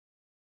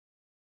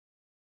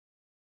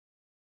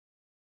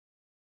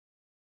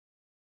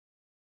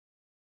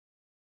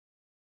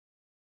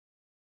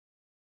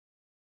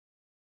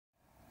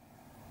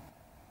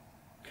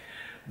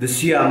The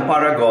Siam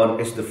Paragon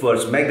is the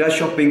first mega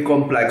shopping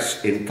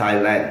complex in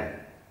Thailand.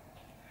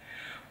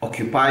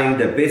 Occupying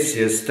the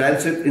busiest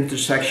transit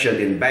intersection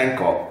in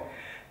Bangkok,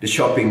 the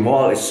shopping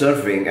mall is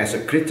serving as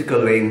a critical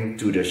link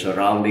to the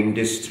surrounding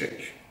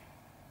district.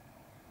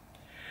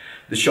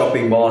 The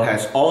shopping mall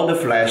has all the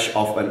flash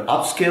of an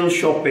upscale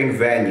shopping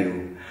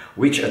venue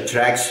which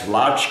attracts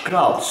large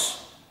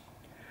crowds.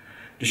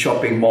 The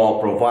shopping mall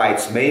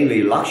provides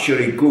mainly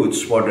luxury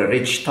goods for the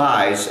rich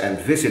Thais and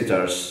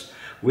visitors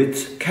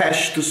with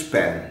cash to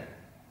spend.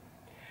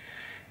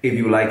 If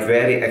you like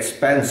very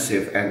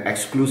expensive and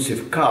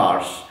exclusive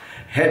cars,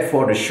 head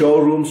for the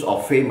showrooms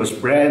of famous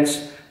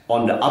brands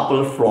on the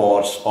upper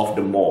floors of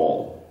the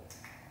mall.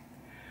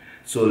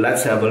 So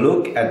let's have a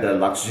look at the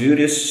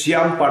luxurious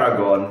Siam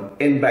Paragon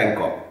in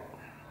Bangkok.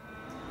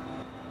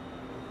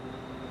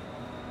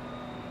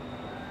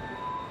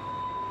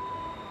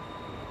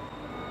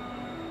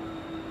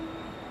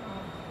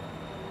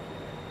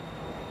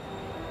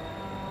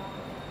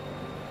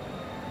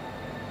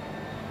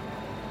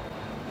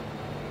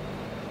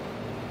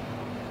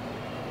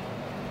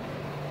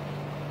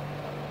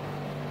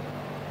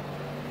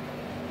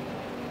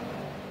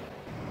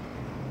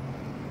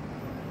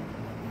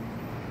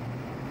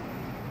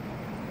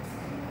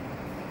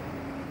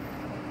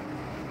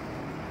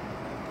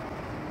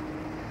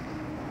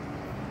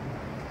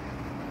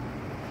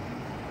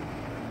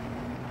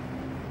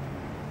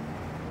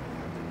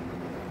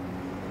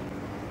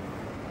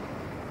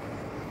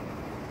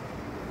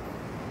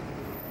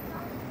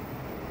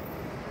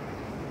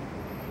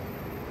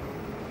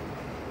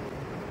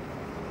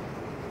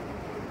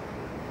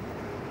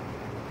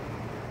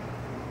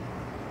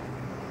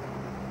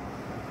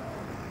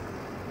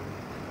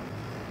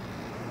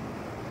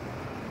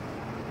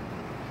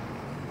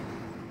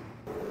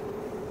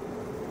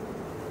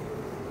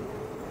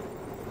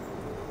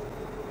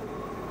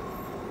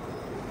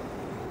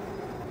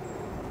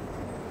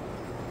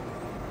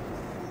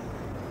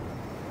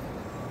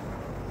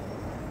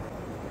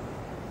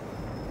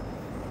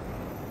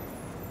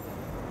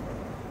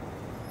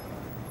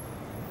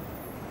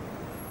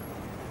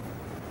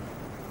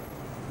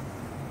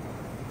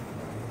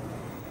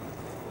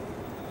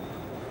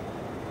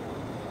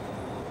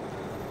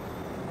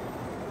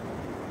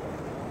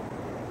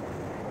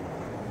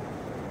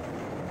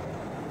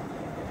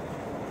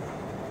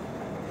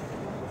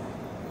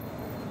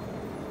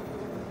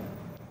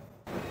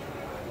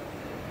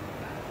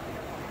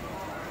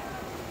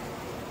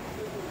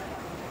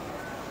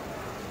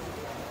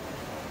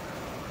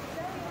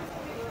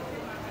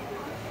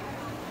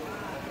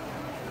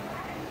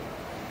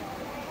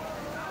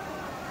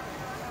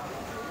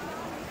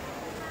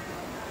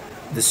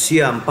 The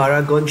Siam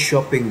Paragon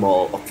shopping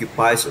mall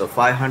occupies a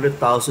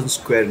 500,000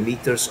 square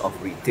meters of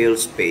retail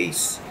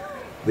space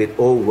with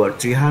over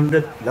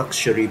 300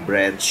 luxury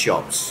brand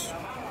shops.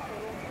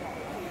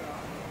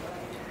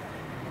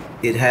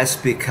 It has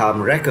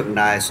become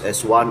recognized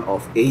as one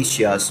of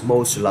Asia's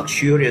most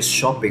luxurious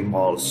shopping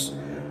malls,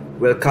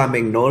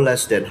 welcoming no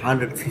less than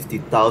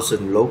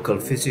 150,000 local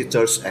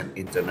visitors and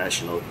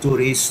international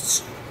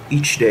tourists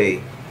each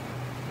day.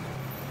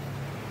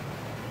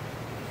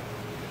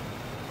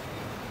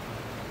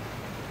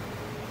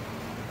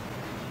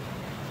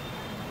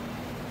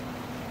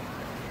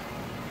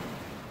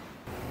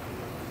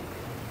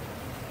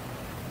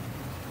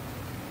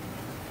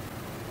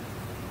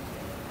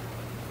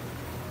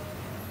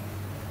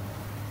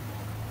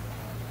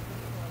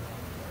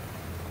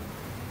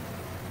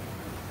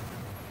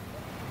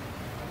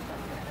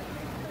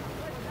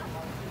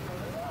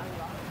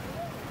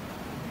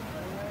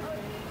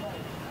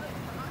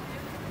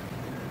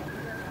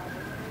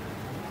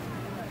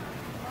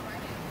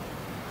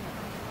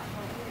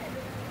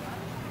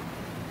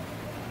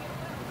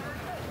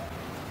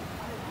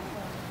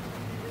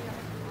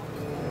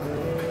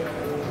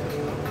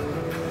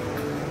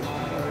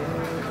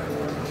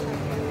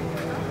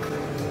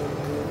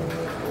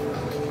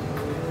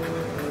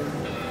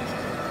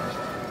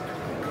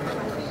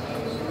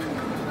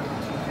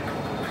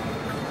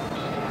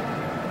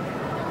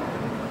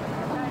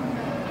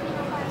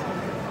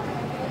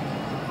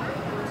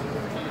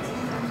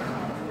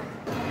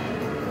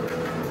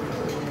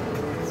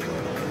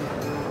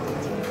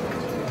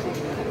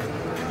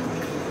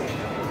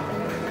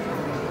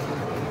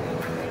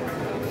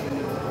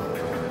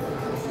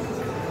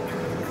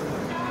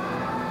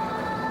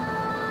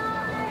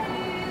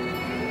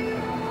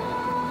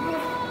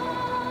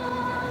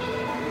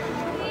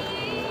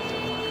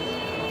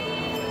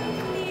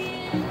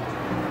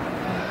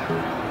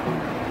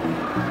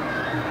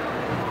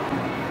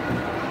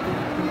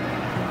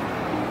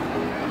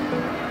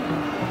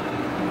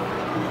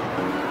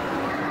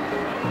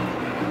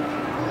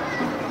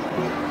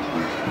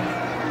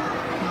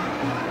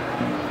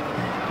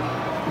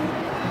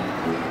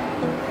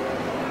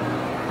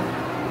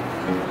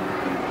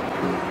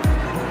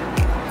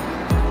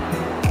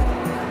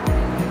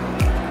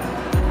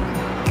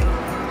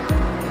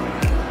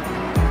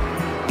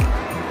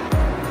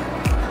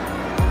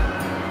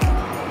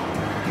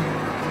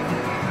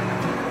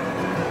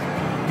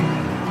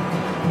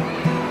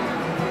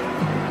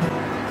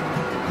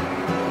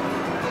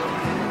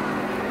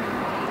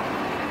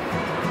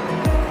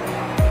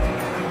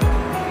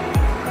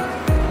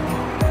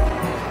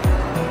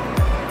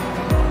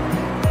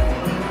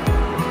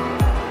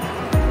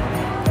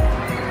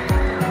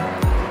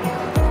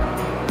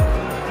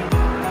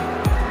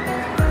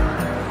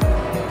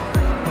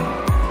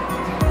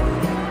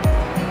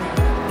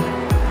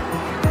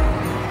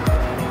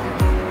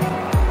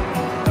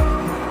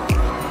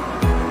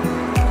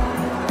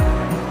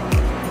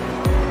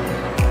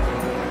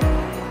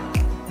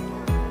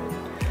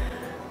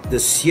 The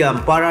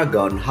Siam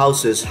Paragon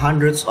houses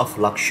hundreds of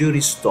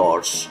luxury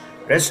stores,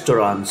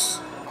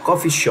 restaurants,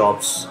 coffee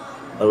shops,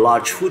 a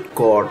large food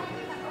court,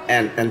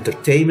 and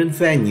entertainment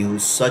venues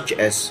such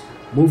as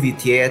movie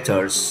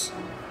theaters,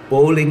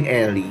 bowling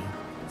alley,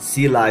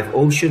 Sea Life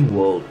Ocean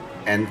World,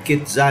 and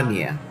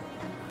Kidzania.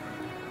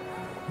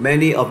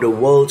 Many of the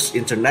world's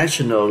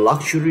international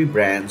luxury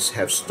brands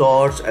have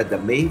stores at the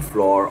main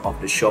floor of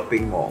the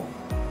shopping mall.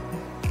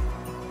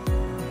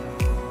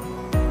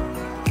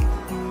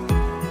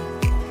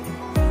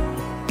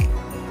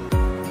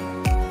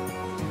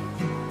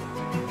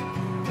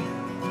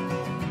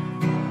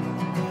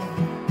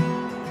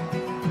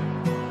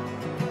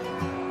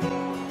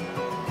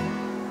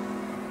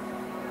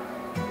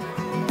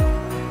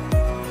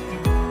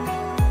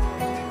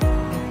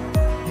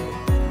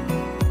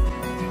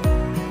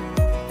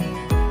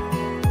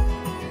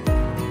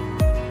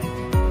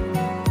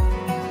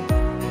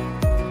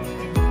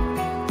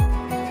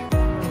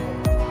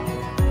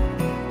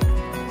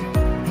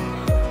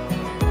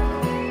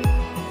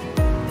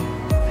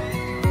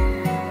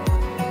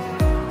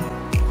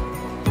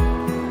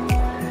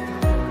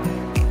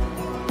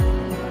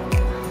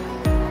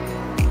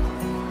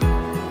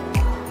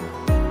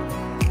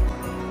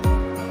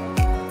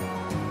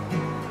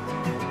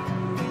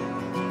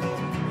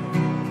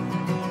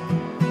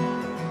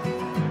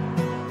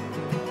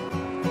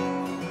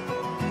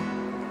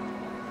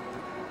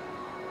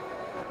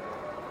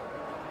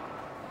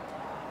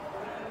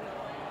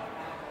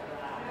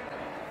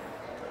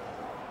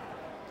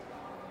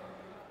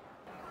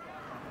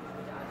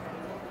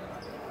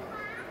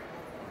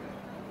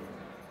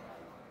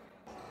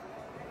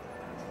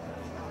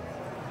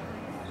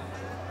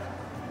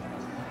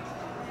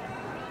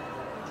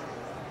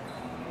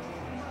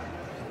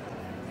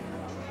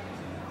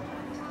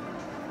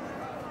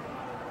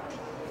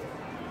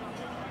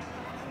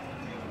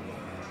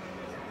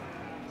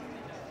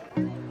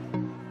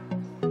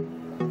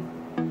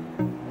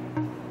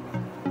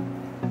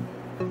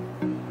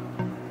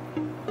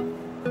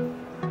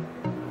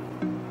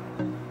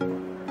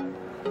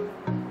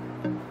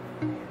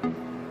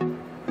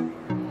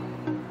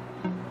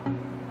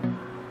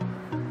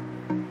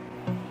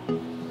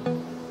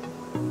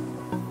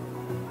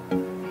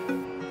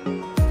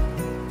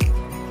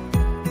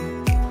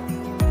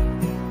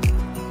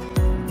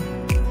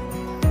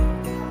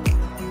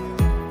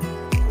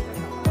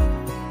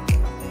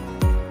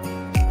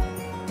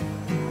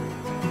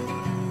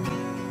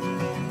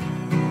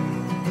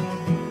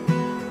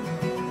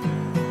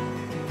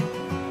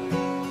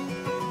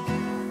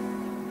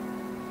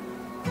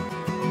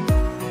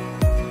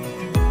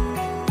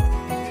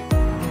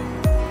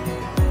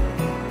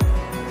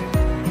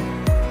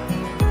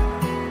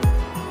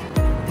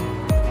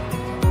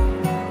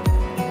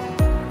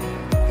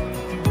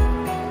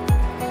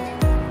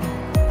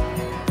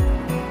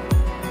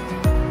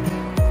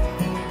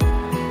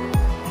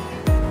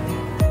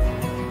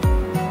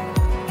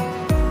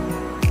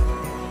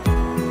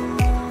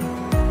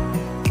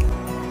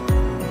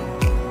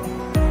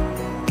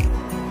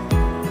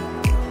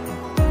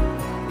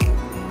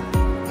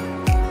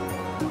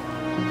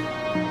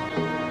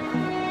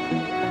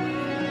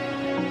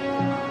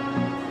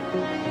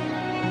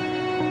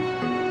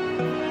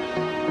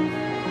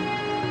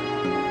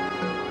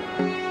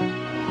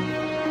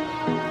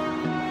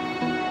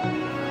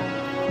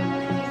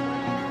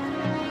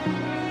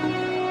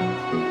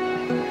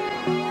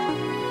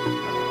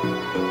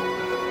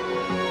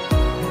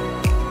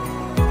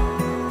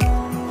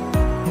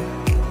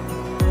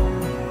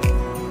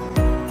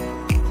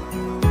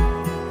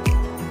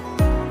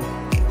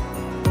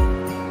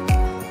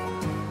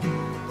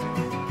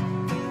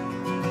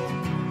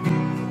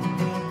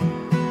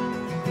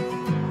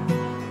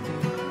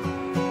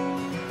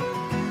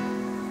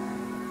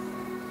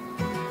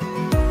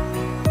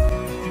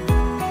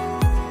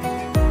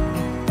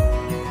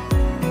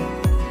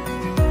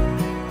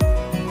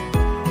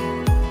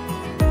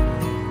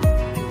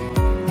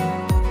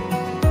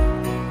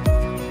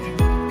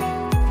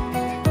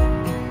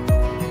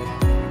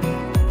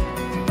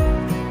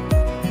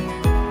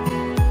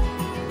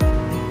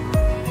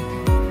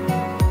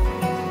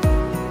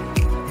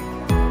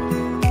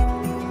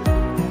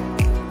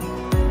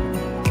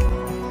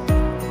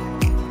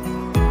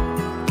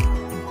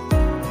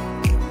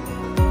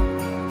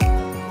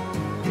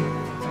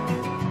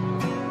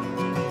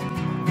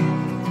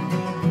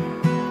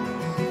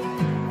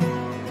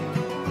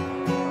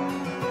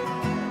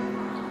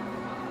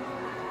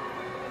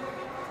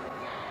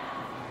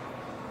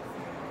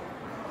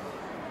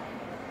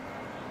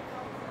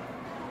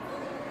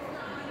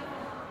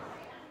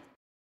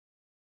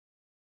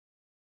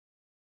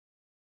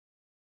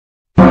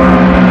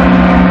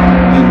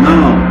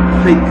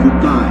 take your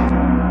time.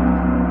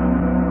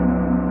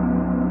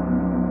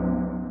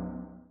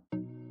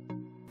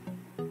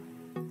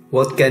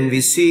 What can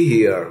we see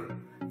here?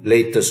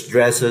 Latest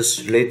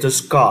dresses,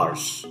 latest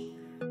cars.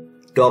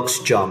 Dogs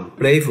jump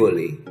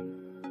playfully.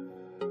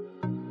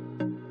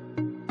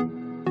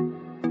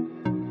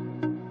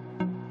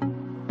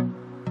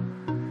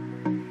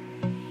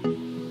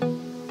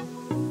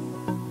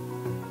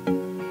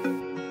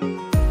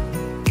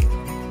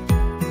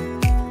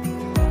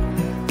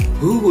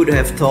 Who would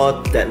have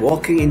thought that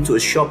walking into a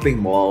shopping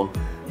mall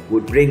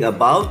would bring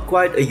about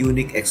quite a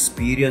unique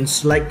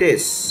experience like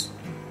this?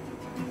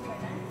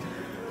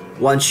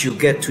 Once you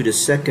get to the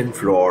second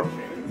floor,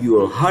 you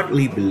will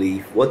hardly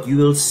believe what you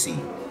will see.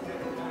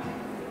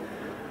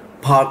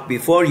 Parked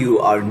before you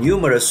are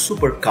numerous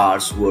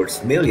supercars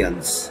worth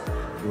millions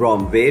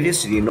from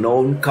various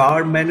renowned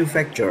car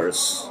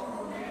manufacturers.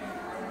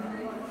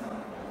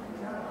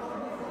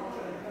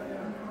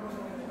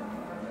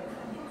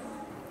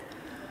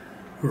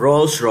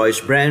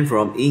 Rolls-Royce brand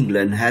from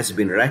England has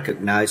been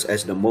recognized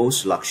as the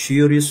most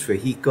luxurious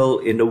vehicle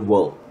in the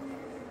world.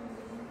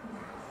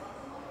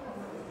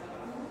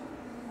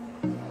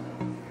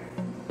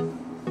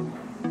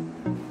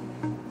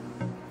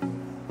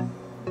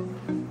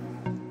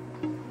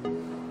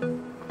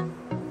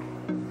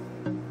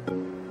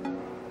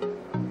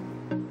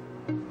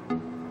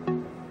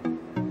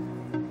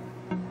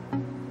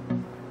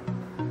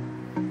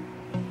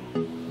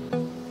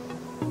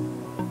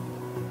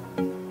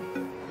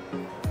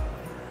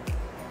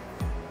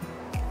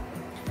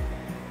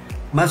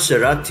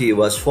 Maserati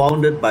was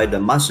founded by the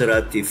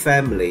Maserati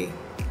family,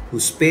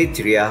 whose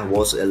patria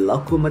was a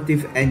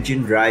locomotive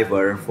engine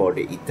driver for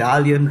the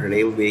Italian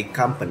railway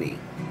company.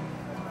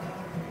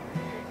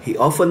 He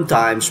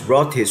oftentimes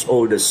brought his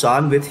older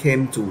son with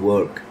him to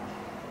work.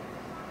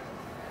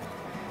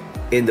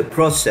 In the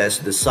process,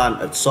 the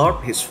son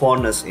absorbed his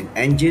fondness in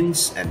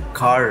engines and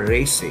car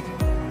racing.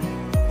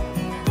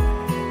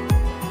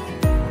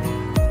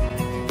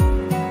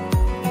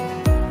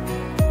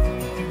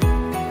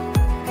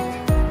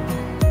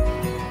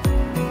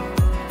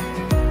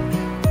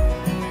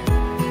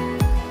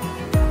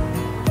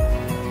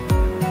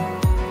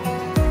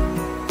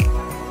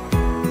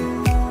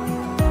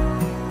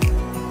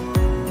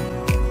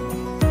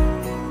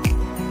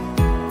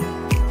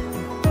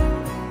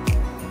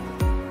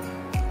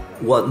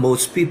 What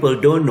most people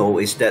don't know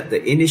is that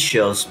the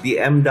initials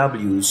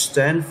BMW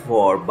stand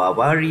for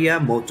Bavaria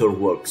Motor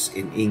Works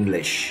in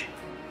English.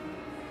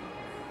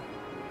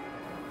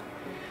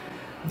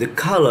 The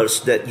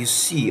colors that you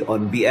see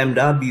on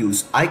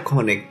BMW's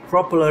iconic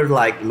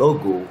propeller-like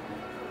logo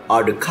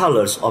are the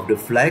colors of the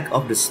flag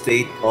of the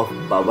state of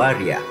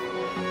Bavaria.